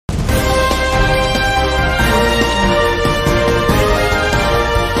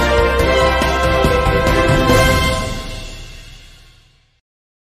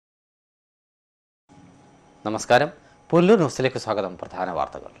നമസ്കാരം. പുല്ലൂർ ന്യൂസിലേക്ക് സ്വാഗതം. പ്രധാന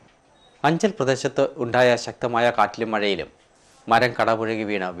വാർത്തകൾ. അഞ്ചൽ പ്രദേശത്ത് ഉണ്ടായ ശക്തമായ കാറ്റിലും മഴയിലും മരം കടപുഴകി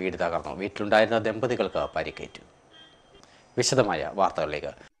വീണ് വീട് തകർന്നു. വീട്ടിലുണ്ടായിരുന്ന ദമ്പതികൾക്ക് പരിക്കേറ്റു. വിശദമായ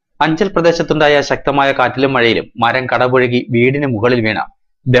വാർത്തകളിലേക്ക്. അഞ്ചൽ പ്രദേശത്തുണ്ടായ ശക്തമായ കാറ്റിലും മഴയിലും മരം കടപുഴകി വീടിന് മുകളിൽ വീണ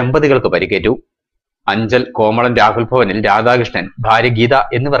ദമ്പതികൾക്ക് പരിക്കേറ്റു. അഞ്ചൽ കോമളം രാഹുൽ ഭവനിൽ രാധാകൃഷ്ണൻ, ഭാര്യ ഗീത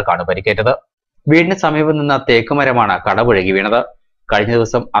എന്നിവർക്കാണ് പരിക്കേറ്റത്. വീടിന് സമീപം നിന്ന തേക്കുമരമാണ് കടപുഴകി വീണത്. കഴിഞ്ഞ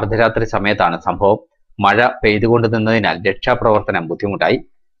ദിവസം അർദ്ധരാത്രി സമയത്താണ് സംഭവം. മഴ പെയ്തുകൊണ്ട് നിന്നതിനാൽ രക്ഷാപ്രവർത്തനം ബുദ്ധിമുട്ടായി.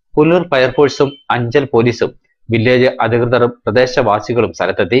 പുല്ലൂർ ഫയർഫോഴ്സും അഞ്ചൽ പോലീസും വില്ലേജ് അധികൃതരും പ്രദേശവാസികളും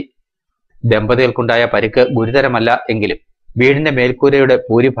സ്ഥലത്തെത്തി. ദമ്പതികൾക്കുണ്ടായ പരിക്ക് ഗുരുതരമല്ല എങ്കിലും വീടിന്റെ മേൽക്കൂരയുടെ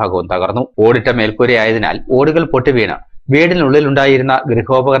ഭൂരിഭാഗവും തകർന്നു. ഓടിട്ട മേൽക്കൂരയായതിനാൽ ഓടുകൾ പൊട്ടിവീണ് വീടിനുള്ളിലുണ്ടായിരുന്ന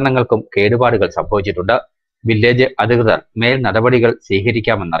ഗൃഹോപകരണങ്ങൾക്കും കേടുപാടുകൾ സംഭവിച്ചിട്ടുണ്ട്. വില്ലേജ് അധികൃതർ മേൽ നടപടികൾ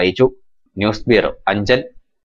സ്വീകരിക്കാമെന്നറിയിച്ചു. News bureau, Anchal.